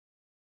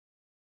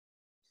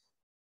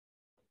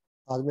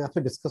आज मैं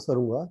आपसे डिस्कस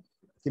करूंगा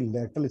कि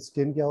लैटरल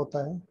स्ट्रेन क्या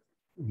होता है,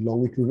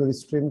 लॉन्गिट्यूडनल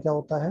स्ट्रेन क्या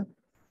होता है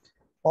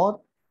और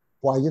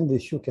पॉइजन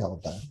रेशियो क्या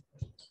होता है।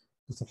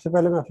 तो सबसे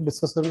पहले मैं आपसे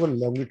डिस्कस करूंगा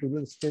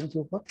लॉन्गिट्यूडनल स्ट्रेन के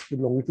ऊपर कि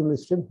लॉन्गिट्यूडनल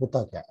स्ट्रेन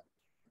होता क्या है।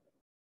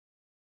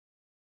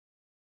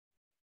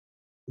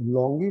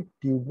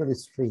 लॉन्गिट्यूडनल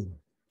स्ट्रेन,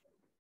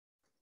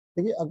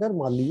 देखिए अगर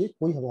मान लीजिए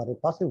कोई हमारे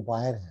पास एक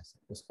वायर है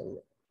सपोज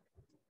करिए,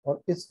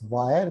 और इस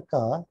वायर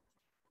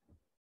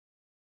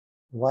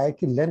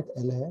की लेंथ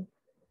L है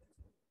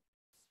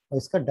और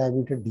इसका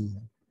डायमीटर D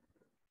है।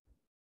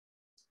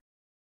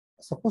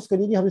 सपोज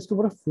करिए कि हम इसके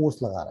ऊपर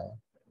फोर्स लगा रहे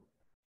हैं,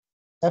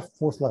 F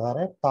फोर्स लगा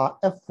रहे हैं,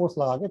 F फोर्स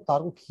लगा के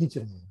तार को खींच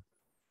रहे हैं,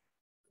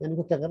 यानी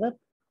कि क्या कर रहे हैं,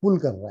 पुल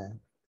कर रहे हैं,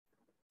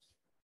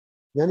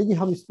 यानी कि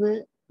हम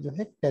इसमें जो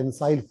है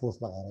टेंसाइल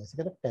फोर्स लगा रहे हैं, इसे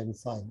कहते हैं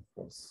टेंसाइल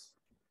फोर्स।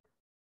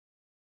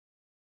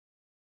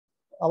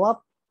 अब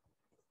आप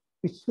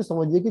इस चीज को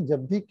समझिए कि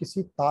जब भी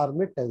किसी तार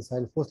में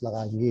टेंसाइल फोर्स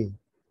लगाएंगे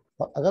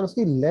और अगर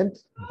उसकी लेंथ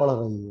बढ़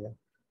रही है,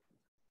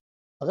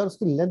 अगर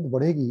उसकी लेंथ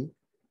बढ़ेगी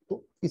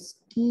तो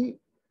इसकी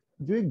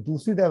जो एक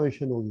दूसरी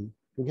डायमेंशन होगी,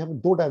 क्योंकि यहाँ पे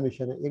दो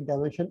डायमेंशन है, एक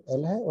डायमेंशन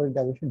L है और एक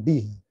डायमेंशन D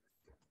है।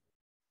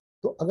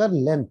 तो अगर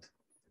लेंथ,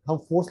 हम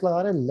फोर्स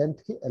लगा रहे हैं लेंथ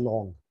के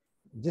अलोंग,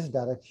 जिस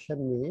डायरेक्शन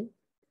में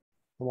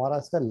हमारा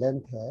इसका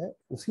लेंथ है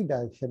उसी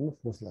डायरेक्शन में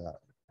फोर्स लगा रहे हैं,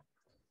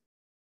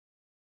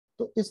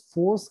 तो इस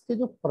फोर्स के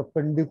जो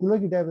परपेंडिकुलर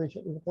की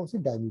डायमेंशन वो कौन सी,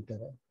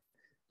 डायमीटर है।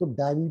 तो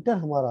डायमीटर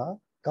हमारा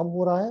कम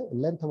हो रहा है,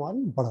 लेंथ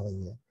हमारी बढ़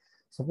रही है।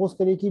 सपोज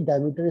करिए कि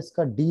डायमीटर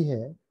इसका D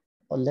है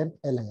और लेंथ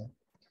L है,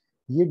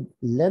 ये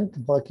लेंथ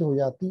बढ़ के हो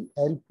जाती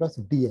L प्लस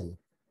DL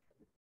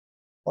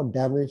और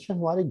डायमेंशन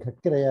हमारी घट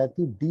के रह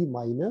जाती D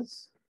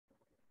minus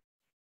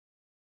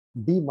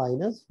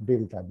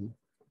delta D।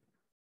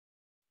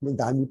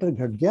 Diameter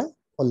घट गया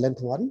और लेंथ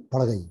हमारी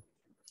बढ़ गई।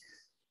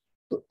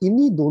 तो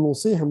इन्हीं दोनों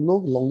से हम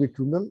लोग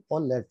लॉन्गिट्यूडनल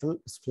और लैटरल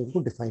स्ट्रेन को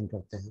डिफाइन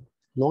करते हैं।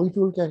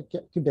 लॉन्गिट्यूडनल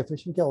की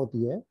डेफिनेशन क्या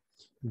होती है,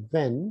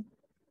 when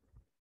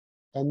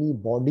any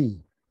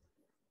body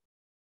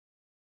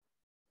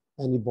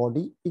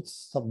is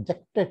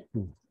subjected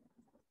to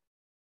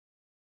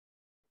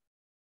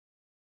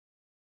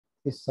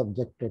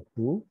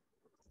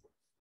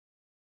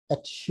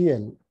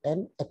axial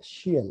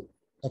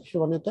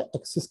माने होता है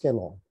एक्सिस के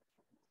along,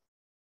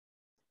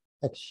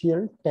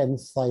 axial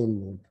tensile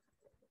load.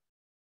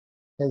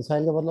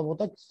 Tensile का मतलब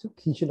होता है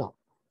खींचना,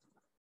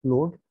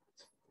 load.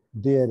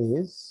 There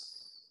is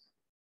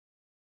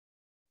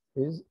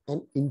an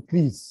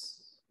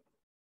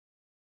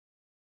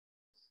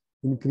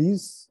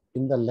increase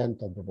in the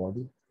length of the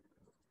body,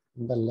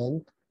 in the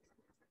length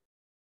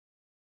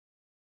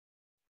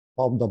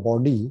of the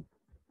body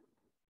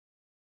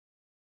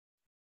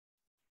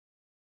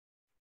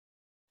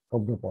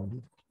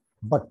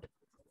but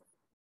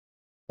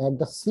at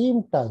the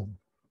same time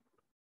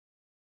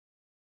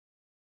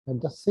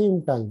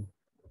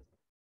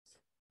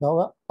there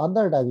are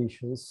other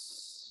dimension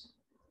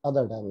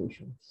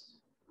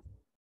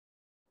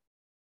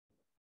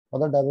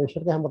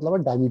का मतलब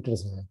है diameter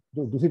से है,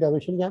 जो दूसरी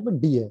डायमेंशन यहाँ पे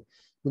D है,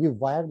 क्योंकि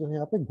वायर जो है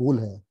यहाँ पे गोल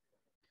है।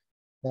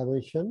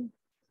 Dimension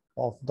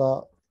of the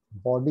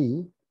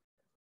body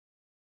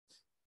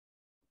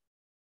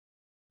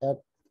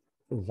at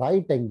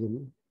right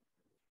angle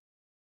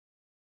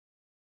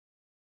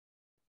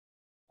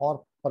और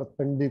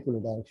perpendicular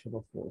direction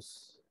of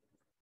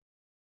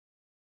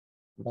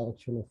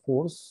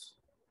force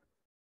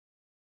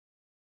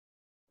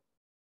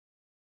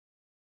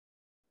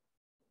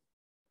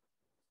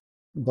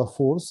the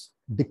force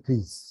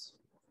decrease।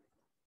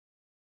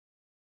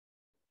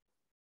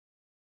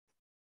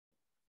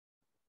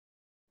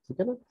 ठीक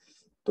है ना।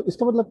 तो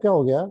इसका मतलब क्या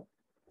हो गया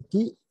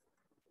कि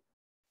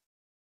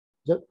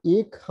जब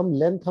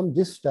हम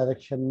जिस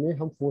डायरेक्शन में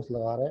हम फोर्स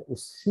लगा रहे हैं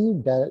उसी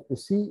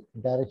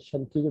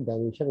डायरेक्शन की जो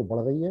डायमेंशन वो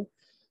बढ़ रही है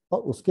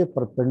और उसके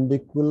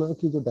परपेंडिकुलर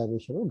की जो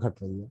डायमेंशन है वो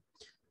घट रही है।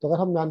 तो अगर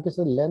हम मान के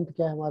चले, लेंथ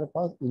क्या है हमारे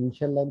पास,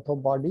 इनिशियल लेंथ ऑफ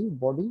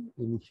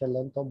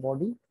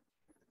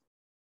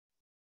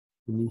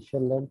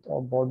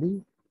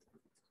बॉडी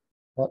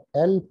और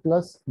L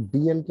प्लस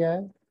DL क्या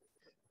है,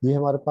 ये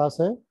हमारे पास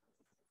है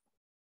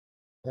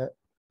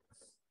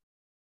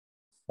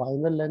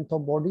फाइनल लेंथ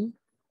ऑफ बॉडी,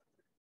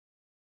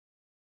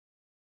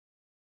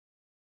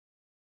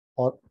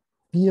 और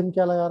P हम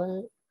क्या लगा रहे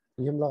हैं,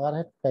 ये हम लगा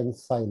रहे हैं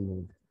टेंसाइल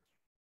लोड।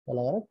 क्या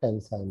लगा रहे हैं,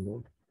 टेंसाइल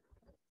लोड।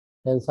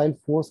 टेंसाइल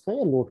फोर्स का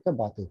या लोड का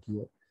बात की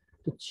है।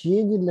 तो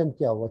चेंज इन लेंथ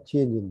क्या हुआ,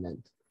 चेंज इन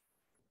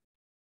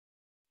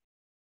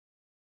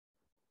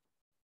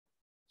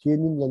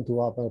लेंथ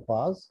हुआ अपने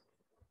पास,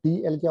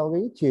 TL क्या हो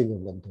गया, चेंज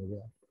इन लेंथ हो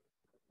गया।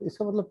 तो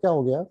इसका मतलब क्या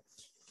हो गया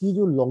कि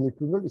जो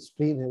लॉन्गिट्यूडनल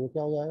स्ट्रेन है वो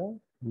क्या हो जाएगा,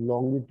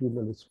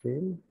 longitudinal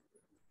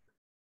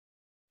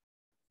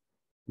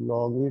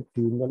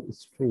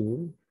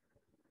strain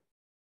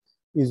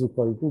is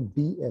equal to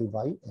DL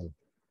by L।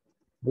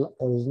 मतलब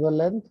original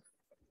length,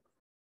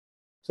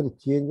 sorry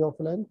change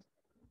of length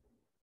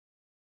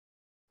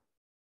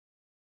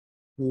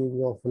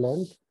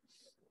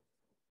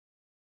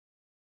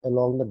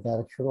along the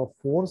direction of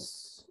force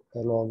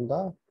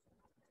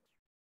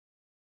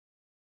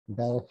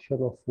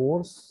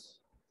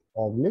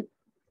oblique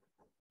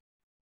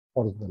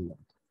original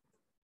length.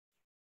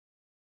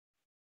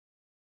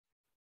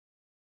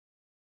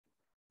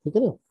 ठीक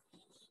है ना।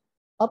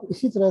 अब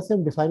इसी तरह से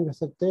हम डिफाइन कर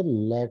सकते हैं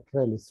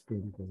लैटरल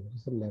स्ट्रेन को।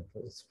 जैसे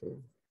लैटरल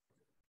स्ट्रेन,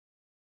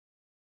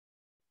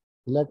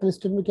 लैटरल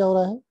स्ट्रेन में क्या हो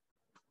रहा है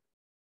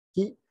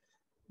कि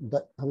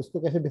हम इसको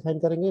कैसे डिफाइन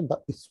करेंगे,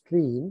 the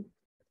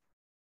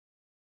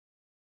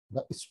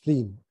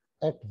stream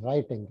eight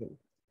right angle,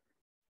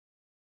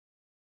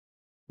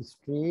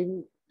 stream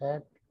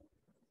eight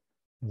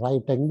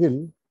right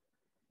angle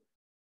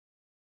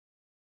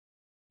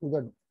two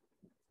the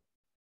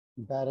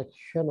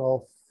direction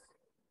of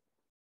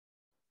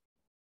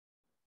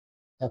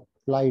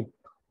applied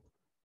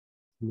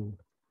load,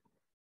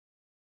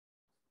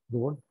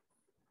 load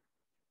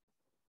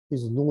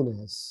is known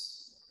as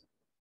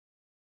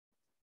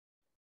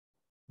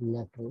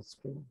lateral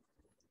strain।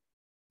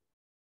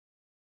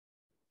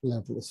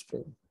 lateral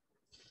strain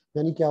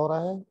यानी क्या हो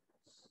रहा है,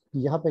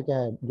 यहाँ पे क्या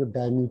है, जो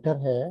डायमीटर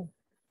है,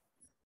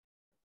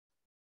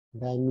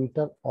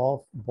 diameter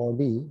of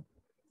body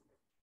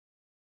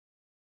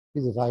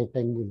is right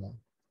angle है।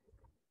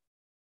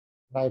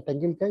 राइट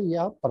एंगल का ये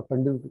आप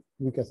परपेंडिकुलर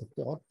भी कह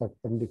सकते हैं, और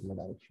perpendicular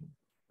direction,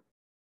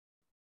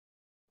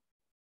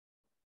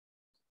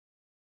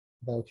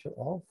 direction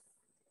of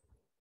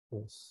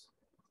force.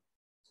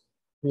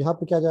 यहाँ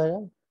पे क्या जाएगा,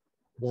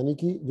 यानी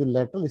कि जो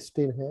लेटरल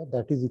स्ट्रेन है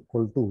दैट इज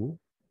इक्वल टू,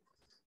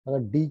 अगर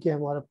डी के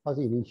हमारे पास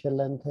इनिशियल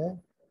लेंथ है,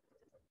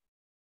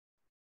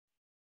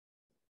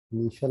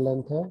 इनिशियल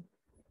लेंथ है,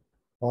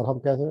 और हम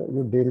कहते हैं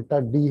जो डेल्टा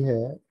डी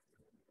है,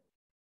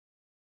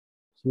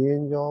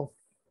 change of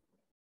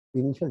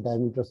initial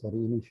diameter,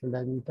 sorry initial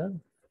diameter,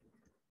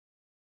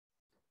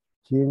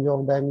 change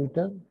of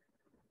diameter,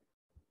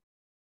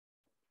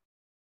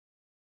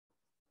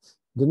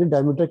 जिन्हें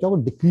डायमीटर क्या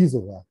होगा, डिक्रीज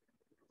होगा।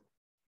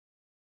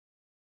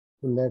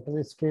 तो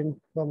लेटरल स्ट्रेन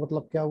का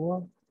मतलब क्या हुआ,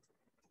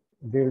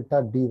 delta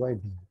D by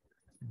D,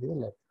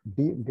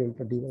 D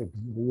delta D by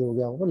D, ये हो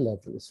गया होगा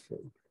लेटरल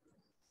स्ट्रेन।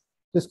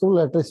 तो इसको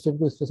लेटरल स्ट्रेन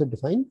को इस तरह से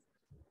डिफाइन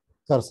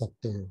कर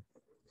सकते हैं।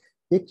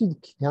 एक चीज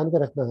ध्यान का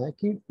रखना है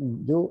कि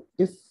जो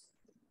if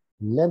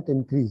length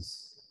increase,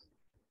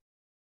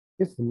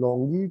 if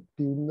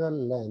longitudinal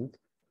length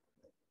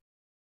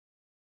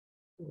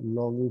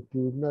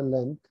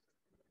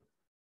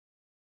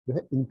जो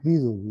है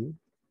इंक्रीज होगी,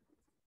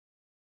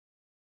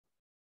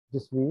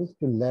 दिस मीन्स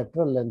जो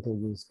लेटरल लेंथ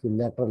होगी, इसकी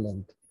लेटरल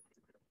लेंथ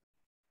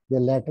या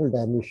lateral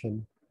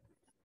dimension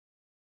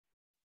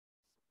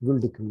will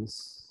decrease,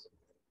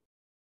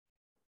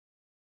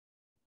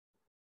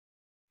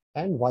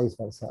 and vice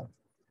versa.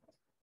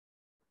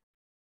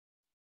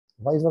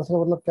 Vice versa का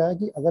मतलब क्या है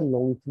कि अगर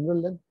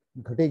लॉन्गिट्यूडनल लेंथ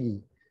घटेगी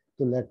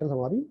तो लेटरल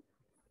हमारी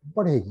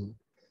बढ़ेगी।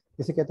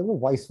 इसे कहते हैं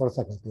वाइस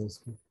वर्सा कहते हैं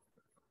इसको,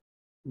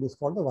 this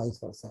called the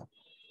vice versa.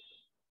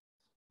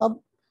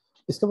 अब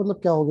इसका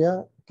मतलब क्या हो गया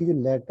कि जो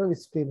लेटरल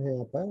स्ट्रेन है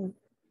यहाँ पर,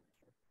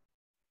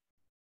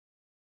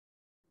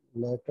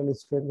 लेटरल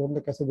स्ट्रेन को हमने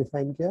कैसे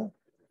डिफाइन किया,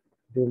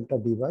 डेल्टा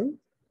डी बाई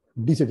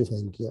डी से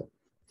डिफाइन किया।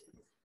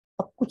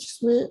 अब कुछ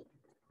इसमें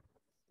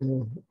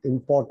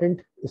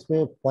इंपॉर्टेंट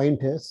इसमें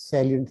पॉइंट है,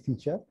 सैलिएंट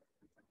फीचर,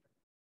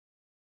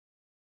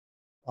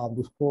 आप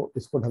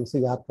इसको ढंग से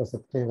याद कर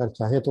सकते हैं अगर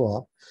चाहे तो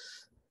आप।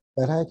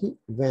 पहला है कि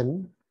when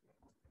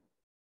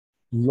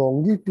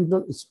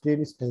longitudinal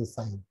strain is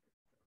tensile,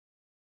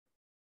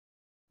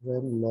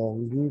 when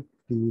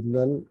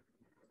longitudinal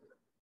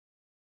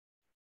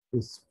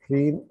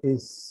strain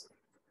is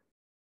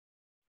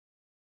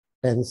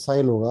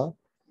tensile होगा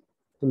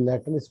तो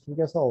लैटरल स्ट्रेन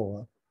कैसा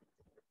होगा,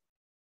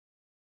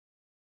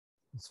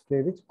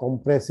 स्ट्रेन इज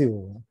कॉम्प्रेसिव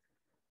होगा।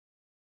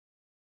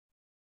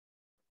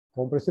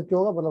 कॉम्प्रेसिव क्यों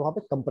होगा, मतलब वहां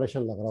पे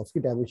कंप्रेशन लग रहा है, उसकी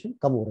डायमेंशन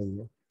कम हो रही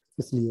है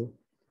इसलिए।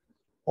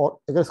 और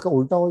अगर इसका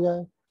उल्टा हो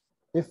जाए,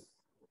 इफ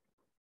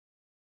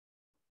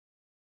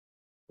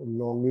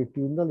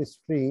लॉन्गिट्यूडनल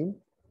स्ट्रेन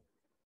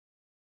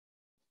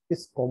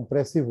इस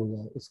कॉम्प्रेसिव हो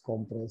जाए, इस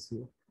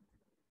compressive,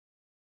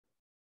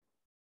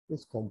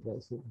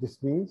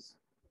 this means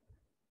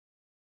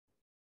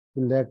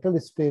lateral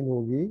strain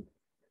होगी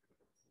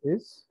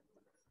इस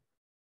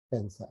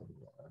टेंसाइल।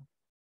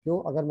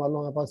 क्यों, अगर मान लो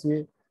हमारे पास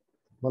ये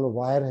मान लो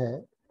वायर है,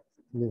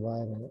 ये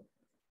वायर है,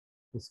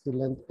 इसकी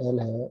लेंथ एल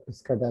है,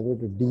 इसका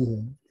डायमीटर डी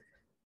है,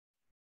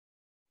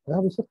 अगर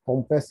हम इसे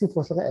कॉम्प्रेसिव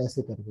फोर्स लगा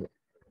ऐसे करके,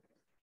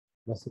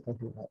 वैसे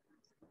करके तो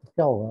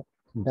क्या होगा,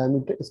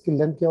 डायमीटर इसकी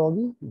लेंथ क्या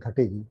होगी,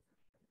 घटेगी,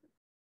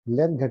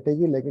 लेंथ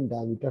घटेगी लेकिन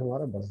डायमीटर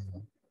हमारा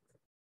बढ़ेगा।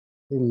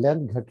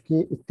 लेंथ घट के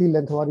इतनी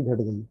लेंथ हमारी घट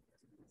गई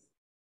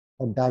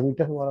और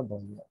डायमीटर हमारा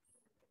बढ़ गया,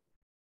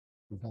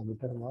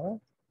 डायमीटर हमारा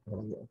बढ़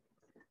गया,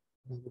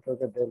 डायमीटर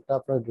का डेल्टा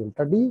प्लस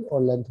डेल्टा डी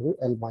और लेंथ हुई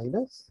एल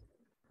माइनस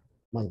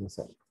माइनस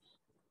एल।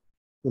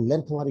 तो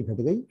लेंथ हमारी घट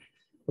गई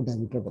और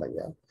डायमीटर बढ़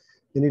गया,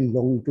 यानी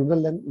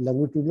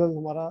लॉन्गिट्यूडनल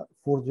हमारा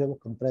फोर्स जो है वो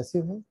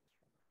कंप्रेसिव है,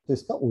 तो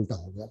इसका उल्टा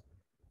हो गया।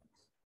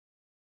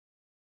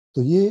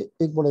 तो ये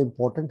एक बड़ा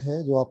इंपॉर्टेंट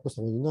है जो आपको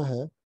समझना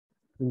है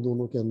इन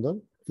दोनों के अंदर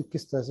कि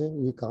किस तरह से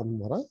ये काम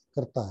हमारा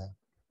करता है।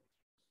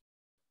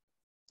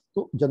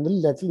 तो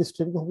जनरली लैटरल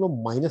स्ट्रेन को हम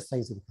लोग माइनस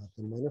साइन से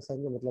दिखाते हैं। माइनस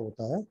साइन का मतलब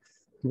होता है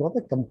कि वहाँ पे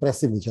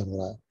कंप्रेसिव नेचर हो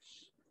रहा है।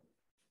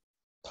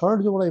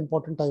 थर्ड जो बड़ा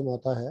इंपॉर्टेंट टाइम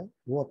आता है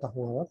वो आता है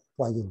हमारा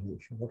Poisson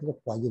ratio. What is the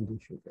Poisson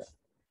ratio? क्या है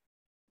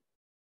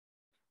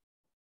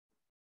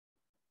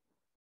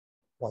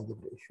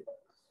पॉइजन रेशियो?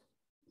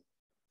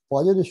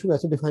 पॉइजन रेशियो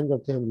ऐसे डिफाइन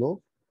करते हैं हम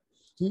लोग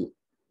कि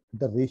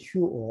the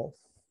ratio of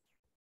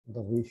the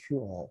ratio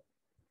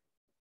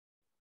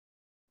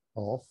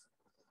of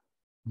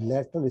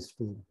lateral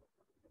strain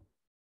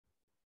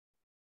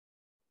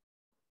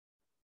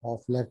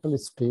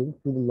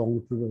to the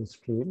longitudinal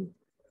strain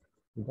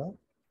to the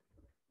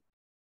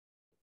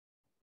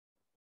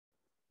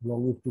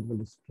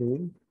longitudinal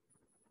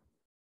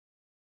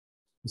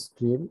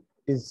strain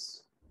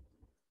is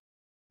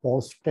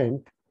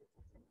constant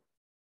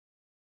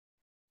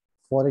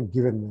for a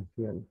given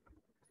material,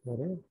 for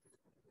a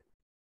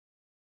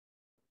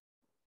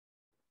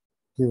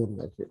given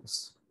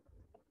materials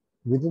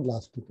within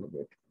elastic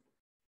limit.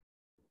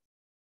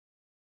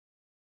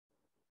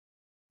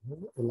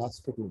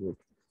 Elastic limit,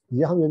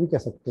 या हम ये भी कह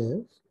सकते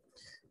हैं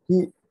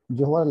कि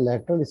जो हमारा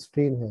लेटरल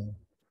स्ट्रेन है,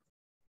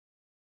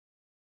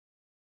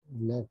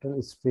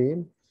 lateral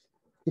strain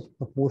is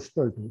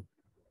proportional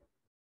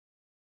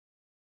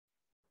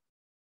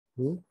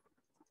to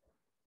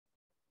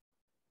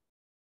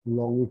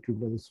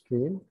longitudinal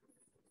strain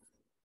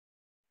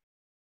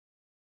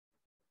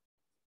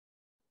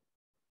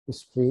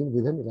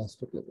within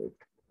elastic limit,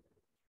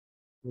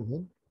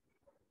 within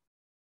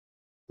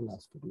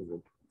elastic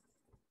limit।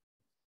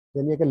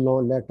 यानी कि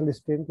लेटरल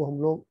स्ट्रेन को हम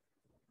लोग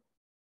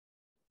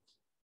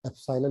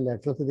एप्सिलॉन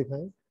लेटरल से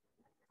दिखाएं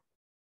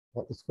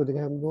और इसको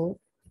दिखाएं हम लोग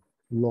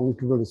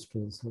लॉन्गिट्यूडनल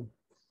स्ट्रेन से।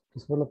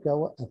 इसका मतलब क्या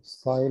हुआ?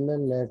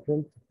 Epsilon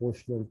lateral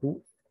proportional to,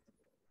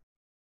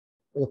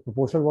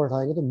 proportional word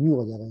आएंगे तो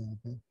म्यू आ जाएगा यहाँ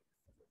पे।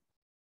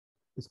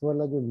 इसका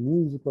मतलब जो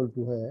म्यू इज इक्वल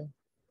टू है,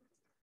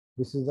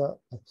 this is the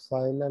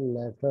epsilon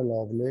lateral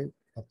oblique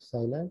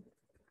epsilon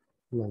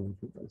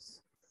longitudinal.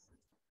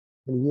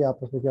 ये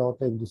आपस में क्या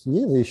होता है? एक दूसरे,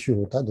 ये रेशियो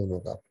होता है दोनों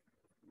का।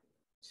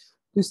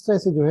 तो इस तरह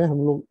से जो है हम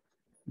लोग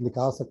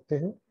निकाल सकते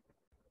हैं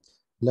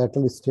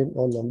लेटरल स्ट्रेन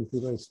और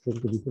लॉन्गिट्यूडनल स्ट्रेन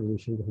के बीच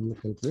रिलेशन को हम लोग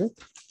कैलकुलेट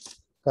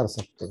कर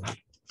सकते हैं।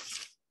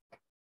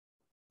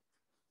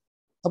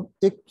 अब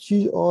एक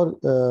चीज और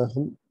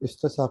हम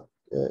इस तरह से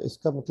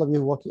इसका मतलब ये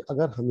हुआ कि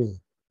अगर हमें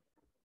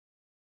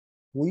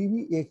कोई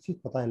भी एक चीज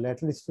पता है,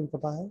 लेटरल स्ट्रेन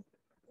पता है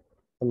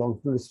और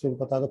लॉन्गिट्यूडनल स्ट्रेन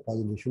पता है, तो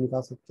पॉइजन रेशियो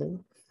निकाल सकते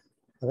हैं।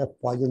 अगर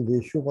पॉइजन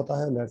रेशियो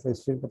पता है, लेटरल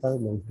स्ट्रेन पता है,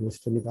 लॉन्गिट्यूडनल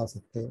स्ट्रेन निकाल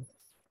सकते हैं।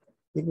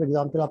 एक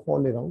एग्जाम्पल आपको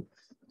और ले रहा हूँ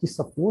कि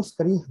सपोज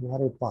करिए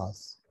हमारे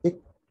पास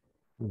एक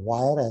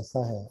वायर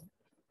ऐसा है,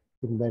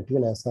 एक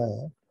मटेरियल ऐसा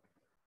है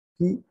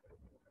कि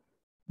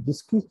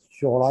जिसकी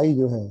चौड़ाई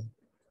जो है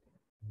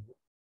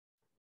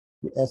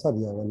ये ऐसा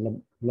दिया हुआ है,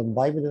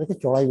 लंबाई में देखिए,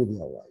 चौड़ाई में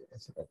दिया हुआ है,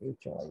 ऐसे करके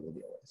चौड़ाई में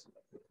दिया हुआ है, ऐसे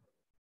करके।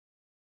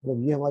 मतलब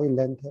ये हमारी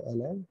लेंथ है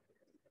LL,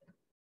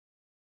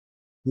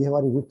 ये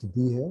हमारी विड्थ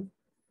B है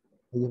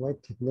और ये हमारी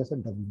थिकनेस है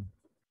W।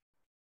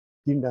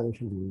 3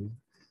 डायमेंशन दी हुई है।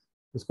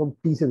 इसको हम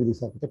T से भी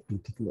दिखा सकते हैं, T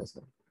थिकनेस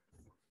है।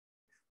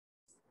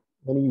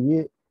 यानी ये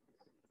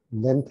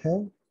लेंथ है,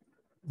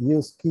 ये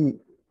उसकी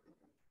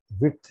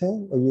विड्थ है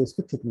और ये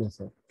उसकी थिकनेस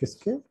है।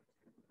 किसके?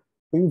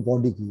 कोई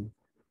बॉडी की।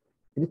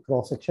 यानी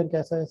क्रॉस सेक्शन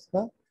कैसा है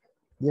इसका?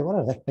 ये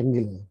हमारा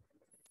रेक्टेंगल है।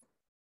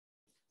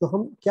 तो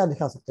हम क्या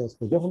दिखा सकते हैं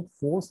इसको? जब हम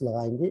फोर्स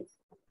लगाएंगे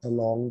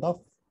along the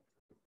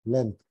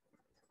length,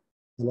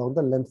 along the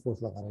length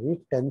force लगा रहे हैं, ये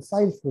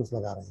टेंसाइल फोर्स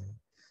लगा रहे हैं।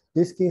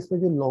 तो इस केस में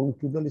जो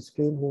लॉन्गिट्यूडनल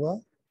स्ट्रेन होगा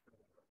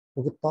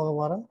वो कितना होगा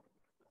हमारा?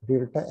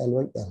 Delta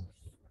L/L।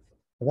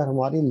 अगर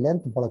हमारी लेंथ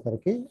बढ़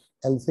करके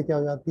L से क्या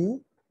हो जाती है?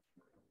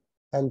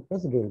 L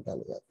प्लस डेल्टा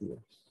हो जाती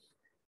है।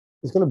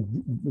 इसका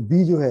मतलब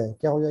B जो है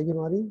क्या हो जाएगी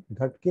हमारी?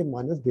 घट के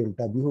माइनस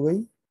डेल्टा B हो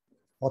गई,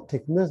 और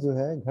थिकनेस जो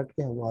है घट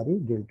के हमारी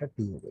डेल्टा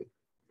T हो गई।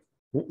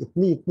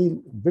 इतनी इतनी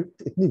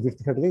इतनी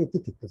विड्थ घट गई,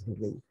 इतनी थिकनेस घट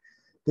गई।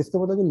 तो इसका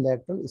मतलब जो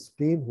लेटरल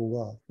स्ट्रेन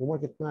होगा वो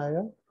कितना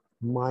आएगा?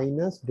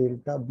 माइनस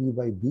डेल्टा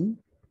B/B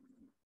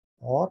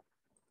और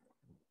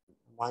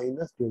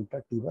माइनस डेल्टा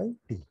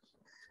T/T।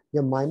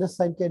 या माइनस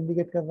साइन क्या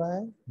इंडिकेट कर रहा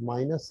है?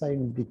 Minus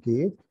sign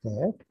indicate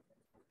that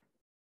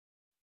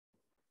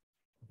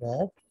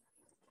that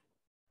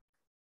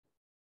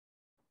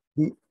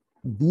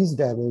these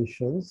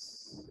dimension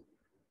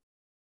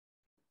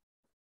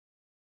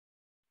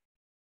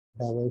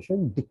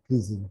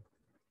decreasing,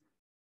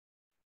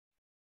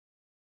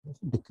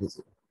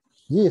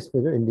 ये इस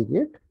पे जो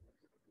इंडिकेट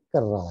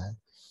कर रहा है।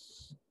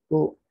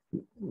 तो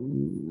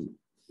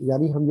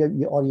यानी हम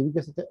ये और ये भी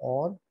कह सकते हैं,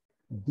 और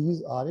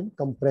these are in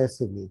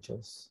compressive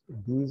natures,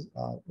 these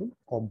are in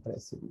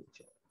compressive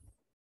nature,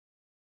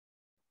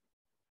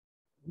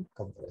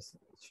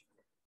 compressive nature।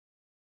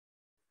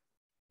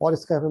 और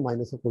इसका हमें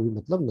माइनस से कोई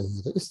मतलब नहीं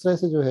है। तो इस तरह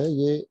से जो है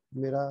ये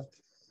मेरा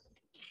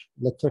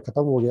लेक्चर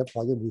खत्म हो गया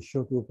पॉइजन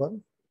रेशियो के ऊपर।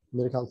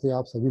 मेरे ख्याल से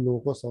आप सभी लोगों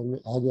को समझ में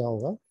आ गया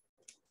होगा।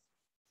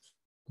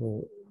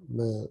 तो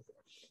मैं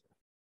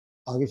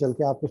आगे चल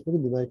के आपको इसमें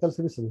न्यूमेरिकल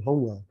से भी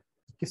समझाऊंगा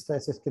किस तरह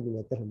से इसके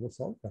न्यूमेरिकल हम लोग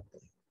सॉल्व करते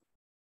हैं।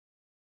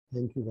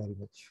 Thank you very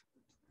much.